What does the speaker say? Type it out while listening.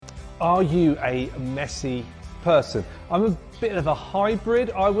Are you a messy person? I'm a bit of a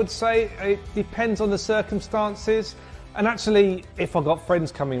hybrid, I would say. It depends on the circumstances. And actually, if I've got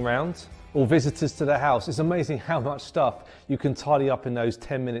friends coming round or visitors to the house, it's amazing how much stuff you can tidy up in those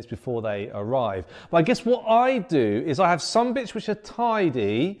 10 minutes before they arrive. But I guess what I do is I have some bits which are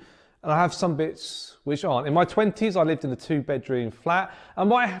tidy and I have some bits which aren't. In my 20s, I lived in a 2-bedroom flat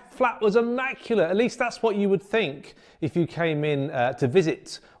and my flat was immaculate. At least that's what you would think if you came in to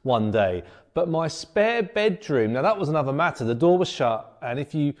visit one day. But my spare bedroom, now that was another matter. The door was shut and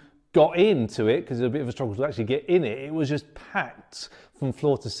if you got into it, because it was a bit of a struggle to actually get in it, it was just packed from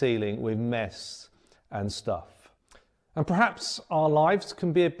floor to ceiling with mess and stuff. And perhaps our lives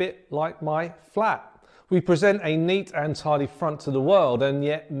can be a bit like my flat. We present a neat and tidy front to the world, and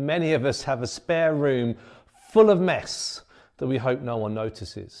yet many of us have a spare room full of mess that we hope no one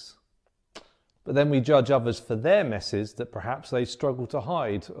notices. But then we judge others for their messes that perhaps they struggle to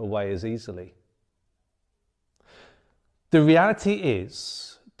hide away as easily. The reality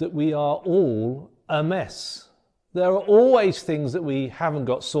is that we are all a mess. There are always things that we haven't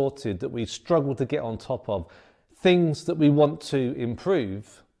got sorted, that we struggle to get on top of, things that we want to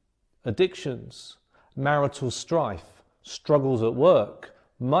improve, addictions, marital strife, struggles at work,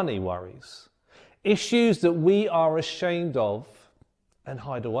 money worries, issues that we are ashamed of and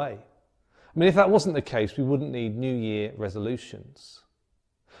hide away. I mean, if that wasn't the case, we wouldn't need New Year resolutions.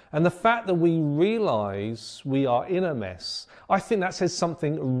 And the fact that we realise we are in a mess, I think that says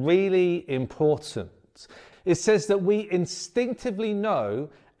something really important. It says that we instinctively know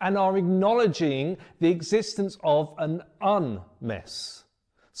and are acknowledging the existence of an unmess.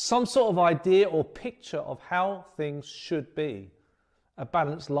 Some sort of idea or picture of how things should be. A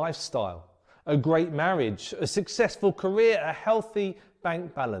balanced lifestyle, a great marriage, a successful career, a healthy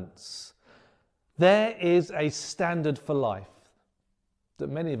bank balance. There is a standard for life that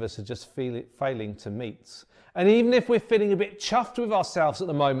many of us are just failing to meet. And even if we're feeling a bit chuffed with ourselves at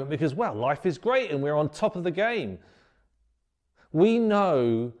the moment because, well, life is great and we're on top of the game, we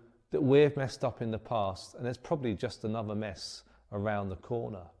know that we've messed up in the past and there's probably just another mess around the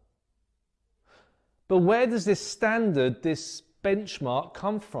corner. But where does this standard, this benchmark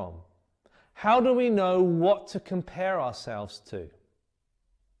come from? How do we know what to compare ourselves to?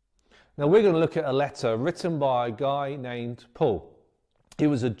 Now we're going to look at a letter written by a guy named Paul. He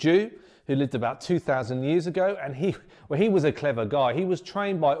was a Jew who lived about 2,000 years ago, and he was a clever guy. He was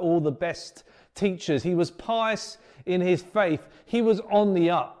trained by all the best teachers. He was pious in his faith. He was on the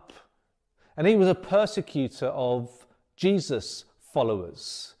up, and he was a persecutor of Jesus'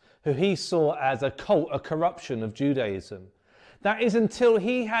 followers, who he saw as a cult, a corruption of Judaism. That is until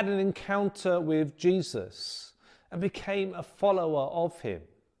he had an encounter with Jesus and became a follower of him.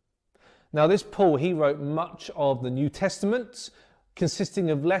 Now this Paul, he wrote much of the New Testament, consisting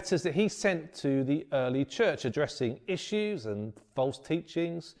of letters that he sent to the early church, addressing issues and false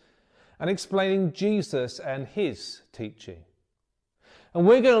teachings and explaining Jesus and his teaching. And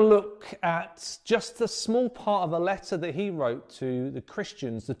we're going to look at just a small part of a letter that he wrote to the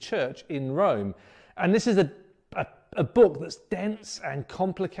Christians, the church in Rome. And this is a book that's dense and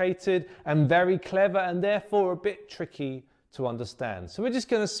complicated and very clever and therefore a bit tricky to understand. So we're just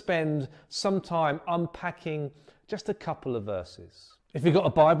going to spend some time unpacking just a couple of verses. If you've got a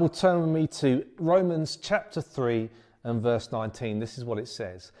Bible, turn with me to Romans chapter 3 and verse 19. This is what it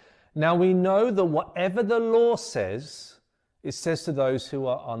says. Now we know that whatever the law says, it says to those who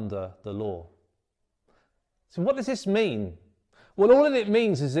are under the law. So what does this mean? Well, all that it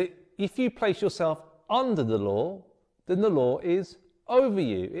means is that if you place yourself under the law, then the law is over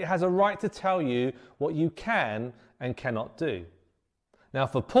you. It has a right to tell you what you can and cannot do. Now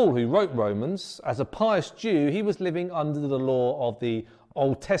for Paul, who wrote Romans, as a pious Jew, he was living under the law of the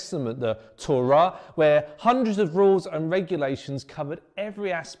Old Testament, the Torah, where hundreds of rules and regulations covered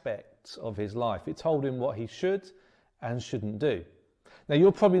every aspect of his life. It told him what he should and shouldn't do. Now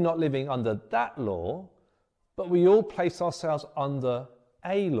you're probably not living under that law, but we all place ourselves under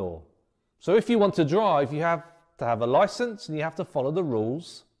a law. So if you want to drive, you have to have a license and you have to follow the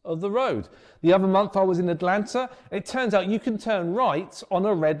rules of the road. The other month I was in Atlanta. It turns out you can turn right on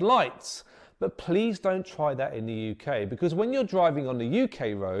a red light. But please don't try that in the UK, because when you're driving on the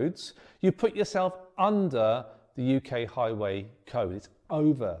UK roads, you put yourself under the UK highway code. It's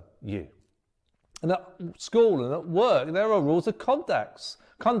over you. And at school and at work, there are rules of conduct.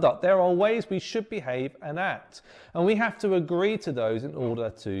 There are ways we should behave and act. And we have to agree to those in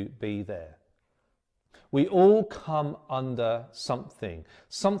order to be there. We all come under something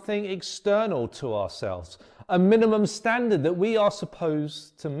external to ourselves, a minimum standard that we are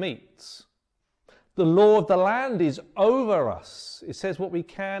supposed to meet. The law of the land is over us. It says what we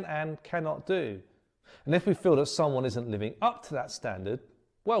can and cannot do. And if we feel that someone isn't living up to that standard,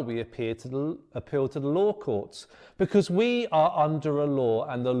 well, we appeal to the law courts, because we are under a law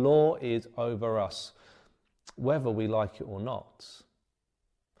and the law is over us, whether we like it or not.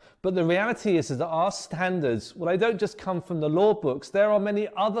 But the reality is that our standards, well, they don't just come from the law books. There are many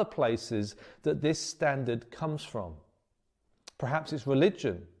other places that this standard comes from. Perhaps it's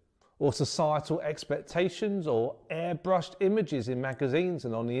religion, or societal expectations, or airbrushed images in magazines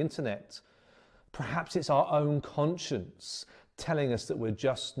and on the internet. Perhaps it's our own conscience telling us that we're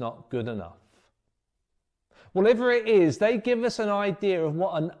just not good enough. Whatever it is, they give us an idea of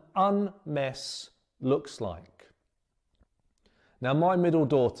what an unmess looks like. Now, my middle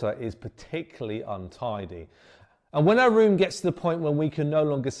daughter is particularly untidy. And when our room gets to the point when we can no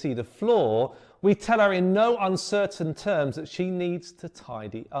longer see the floor, we tell her in no uncertain terms that she needs to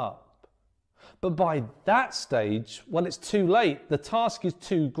tidy up. But by that stage, well, it's too late. The task is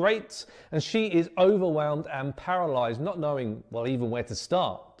too great and she is overwhelmed and paralyzed, not knowing, well, even where to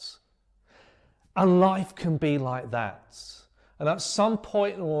start. And life can be like that. And at some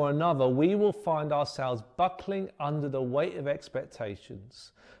point or another, we will find ourselves buckling under the weight of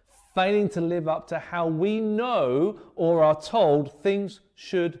expectations, failing to live up to how we know or are told things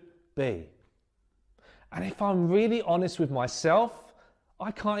should be. And if I'm really honest with myself,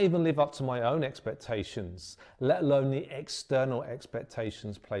 I can't even live up to my own expectations, let alone the external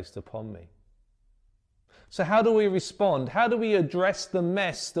expectations placed upon me. So how do we respond? How do we address the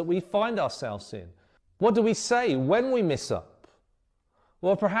mess that we find ourselves in? What do we say when we mess up?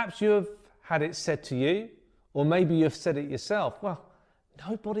 Well, perhaps you have had it said to you, or maybe you've said it yourself. Well,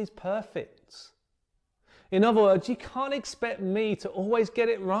 nobody's perfect. In other words, you can't expect me to always get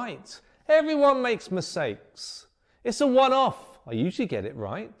it right. Everyone makes mistakes. It's a one-off. I usually get it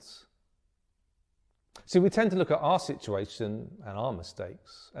right. See, we tend to look at our situation and our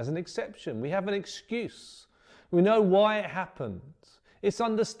mistakes as an exception. We have an excuse. We know why it happened. It's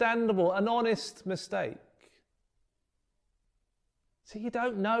understandable, an honest mistake. See, you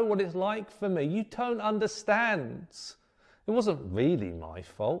don't know what it's like for me. You don't understand. It wasn't really my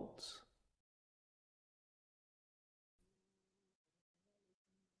fault.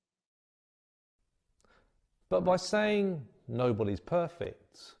 But by saying nobody's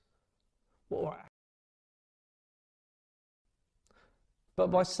perfect, what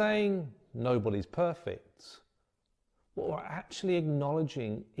we're actually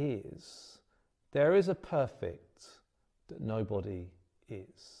acknowledging is there is a perfect that nobody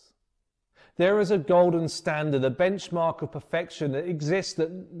is. There is a golden standard, a benchmark of perfection that exists that,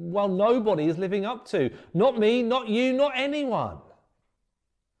 well, nobody is living up to. Not me, not you, not anyone.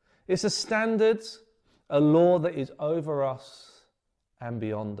 It's a standard, a law that is over us and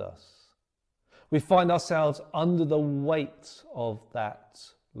beyond us. We find ourselves under the weight of that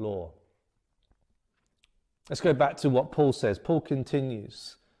law. Let's go back to what Paul says. Paul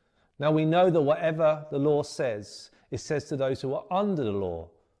continues. Now we know that whatever the law says, it says to those who are under the law.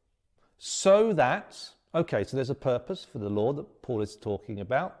 So that, okay, so there's a purpose for the law that Paul is talking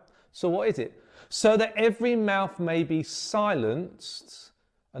about. So what is it? So that every mouth may be silenced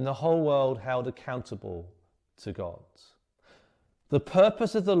and the whole world held accountable to God. The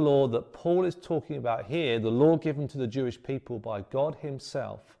purpose of the law that Paul is talking about here, the law given to the Jewish people by God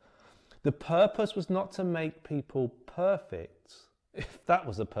himself, the purpose was not to make people perfect. If that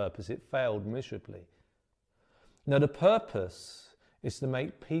was the purpose, it failed miserably. No, the purpose is to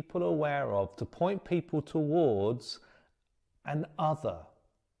make people aware of, to point people towards an other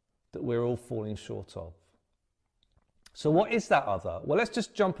that we're all falling short of. So what is that other? Well, let's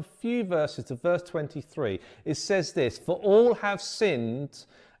just jump a few verses to verse 23. It says this, "For all have sinned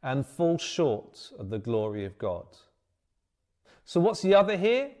and fall short of the glory of God." So what's the other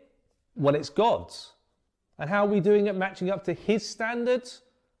here? Well, it's God's. And how are we doing at matching up to his standards?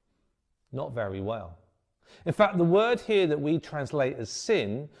 Not very well. In fact, the word here that we translate as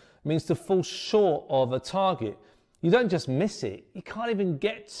sin means to fall short of a target. You don't just miss it, you can't even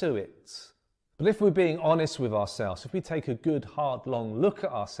get to it. But if we're being honest with ourselves, if we take a good, hard, long look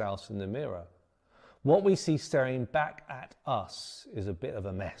at ourselves in the mirror, what we see staring back at us is a bit of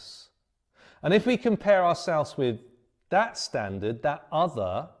a mess. And if we compare ourselves with that standard, that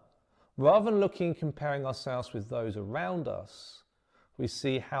other, rather than looking and comparing ourselves with those around us, we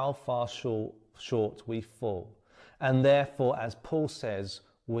see how far short we fall. And therefore, as Paul says,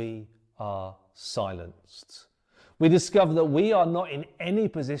 we are silenced. We discover that we are not in any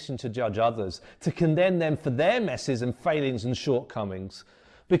position to judge others, to condemn them for their messes and failings and shortcomings,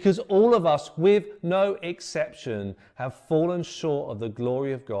 Because all of us, with no exception, have fallen short of the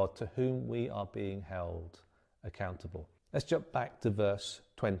glory of God, to whom we are being held accountable. Let's jump back to verse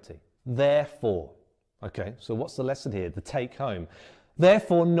 20. Therefore, okay, so what's the lesson here? The take home.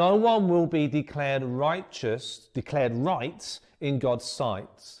 Therefore, no one will be declared righteous, declared right in God's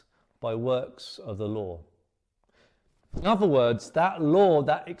sight by works of the law. In other words, that law,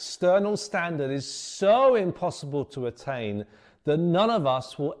 that external standard, is so impossible to attain that none of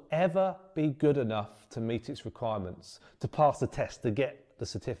us will ever be good enough to meet its requirements, to pass the test, to get the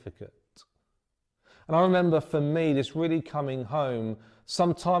certificate. And I remember for me this really coming home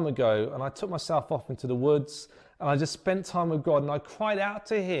some time ago, and I took myself off into the woods and I just spent time with God, and I cried out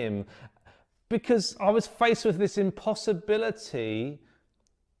to him because I was faced with this impossibility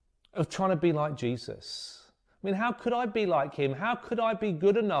of trying to be like Jesus. I mean, how could I be like him? How could I be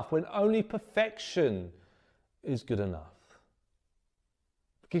good enough when only perfection is good enough?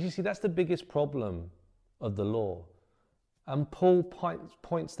 Because you see, that's the biggest problem of the law. And Paul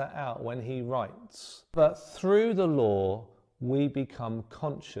points that out when he writes, but through the law, we become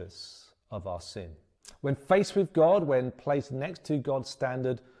conscious of our sin. When faced with God, when placed next to God's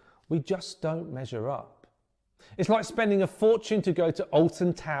standard, we just don't measure up. It's like spending a fortune to go to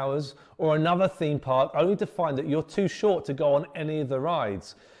Alton Towers or another theme park, only to find that you're too short to go on any of the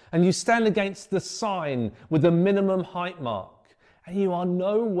rides. And you stand against the sign with the minimum height mark, and you are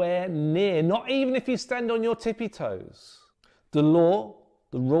nowhere near, not even if you stand on your tippy toes. The law,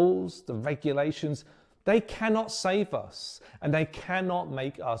 the rules, the regulations, they cannot save us, and they cannot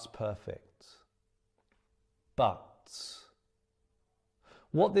make us perfect. But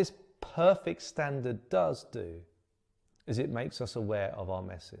what this perfect standard does do is it makes us aware of our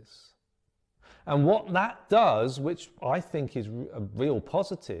messes. And what that does, which I think is a real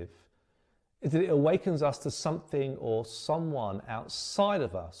positive, is that it awakens us to something or someone outside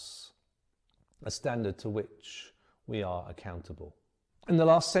of us, a standard to which we are accountable. In the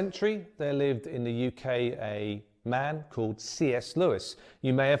last century, there lived in the UK a man called C.S. Lewis.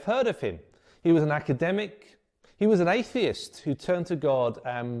 You may have heard of him. He was an academic. He was an atheist who turned to God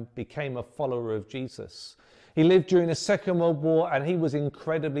and became a follower of Jesus. He lived during the Second World War, and he was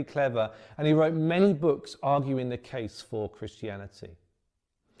incredibly clever, and he wrote many books arguing the case for Christianity.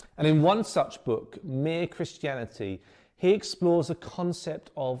 And in one such book, Mere Christianity, he explores the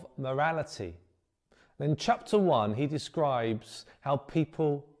concept of morality. In chapter 1, he describes how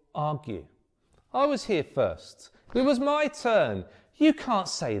people argue. I was here first. It was my turn. You can't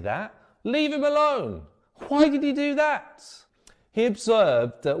say that. Leave him alone. Why did he do that? He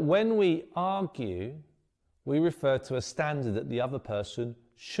observed that when we argue, we refer to a standard that the other person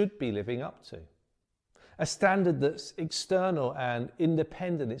should be living up to. A standard that's external and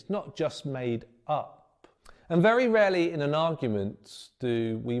independent. It's not just made up. And very rarely in an argument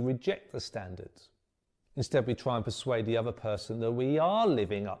do we reject the standard. Instead, we try and persuade the other person that we are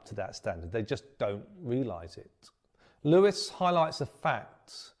living up to that standard. They just don't realize it. Lewis highlights the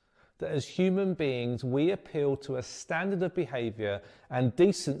fact that as human beings, we appeal to a standard of behavior and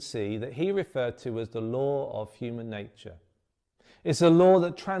decency that he referred to as the law of human nature. It's a law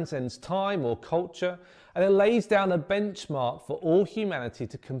that transcends time or culture, and it lays down a benchmark for all humanity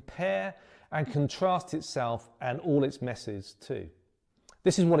to compare and contrast itself and all its messes to.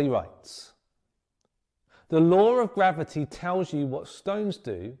 This is what he writes. The law of gravity tells you what stones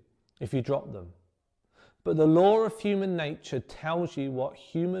do if you drop them. But the law of human nature tells you what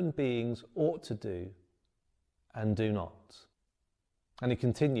human beings ought to do and do not. And he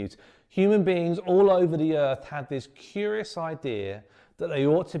continues, human beings all over the earth have this curious idea that they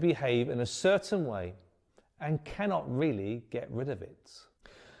ought to behave in a certain way and cannot really get rid of it.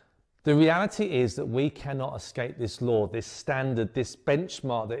 The reality is that we cannot escape this law, this standard, this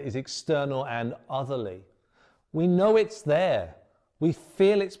benchmark that is external and otherly. We know it's there. We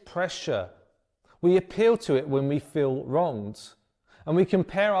feel its pressure. We appeal to it when we feel wronged, and we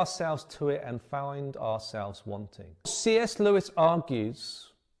compare ourselves to it and find ourselves wanting. C.S. Lewis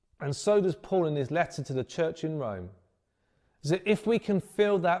argues, and so does Paul in his letter to the church in Rome, is that if we can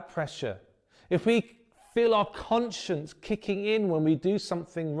feel that pressure, if we feel our conscience kicking in when we do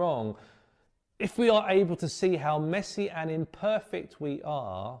something wrong, if we are able to see how messy and imperfect we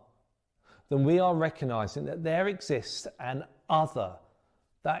are, then we are recognizing that there exists an other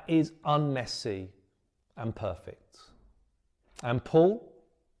that is unmessy and perfect. And Paul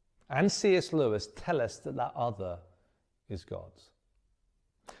and C.S. Lewis tell us that that other is God.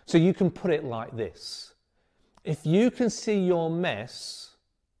 So you can put it like this. If you can see your mess,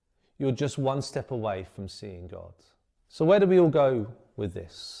 you're just one step away from seeing God. So where do we all go with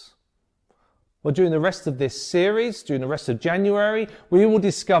this? Well, during the rest of this series, during the rest of January, we will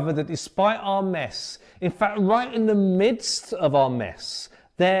discover that despite our mess, in fact, right in the midst of our mess,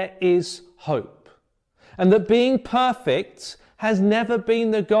 there is hope. And that being perfect has never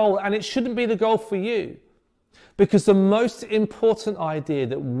been the goal, and it shouldn't be the goal for you. Because the most important idea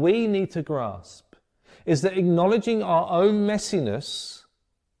that we need to grasp is that acknowledging our own messiness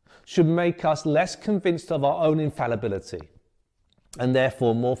should make us less convinced of our own infallibility, and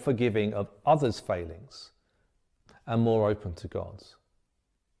therefore more forgiving of others' failings and more open to God's.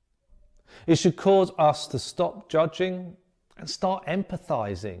 It should cause us to stop judging and start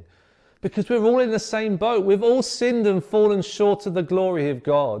empathizing, because we're all in the same boat. We've all sinned and fallen short of the glory of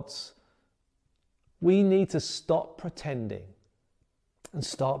God. We need to stop pretending and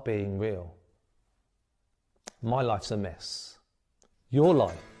start being real. My life's a mess. Your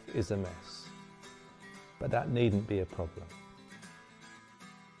life is a mess. But that needn't be a problem.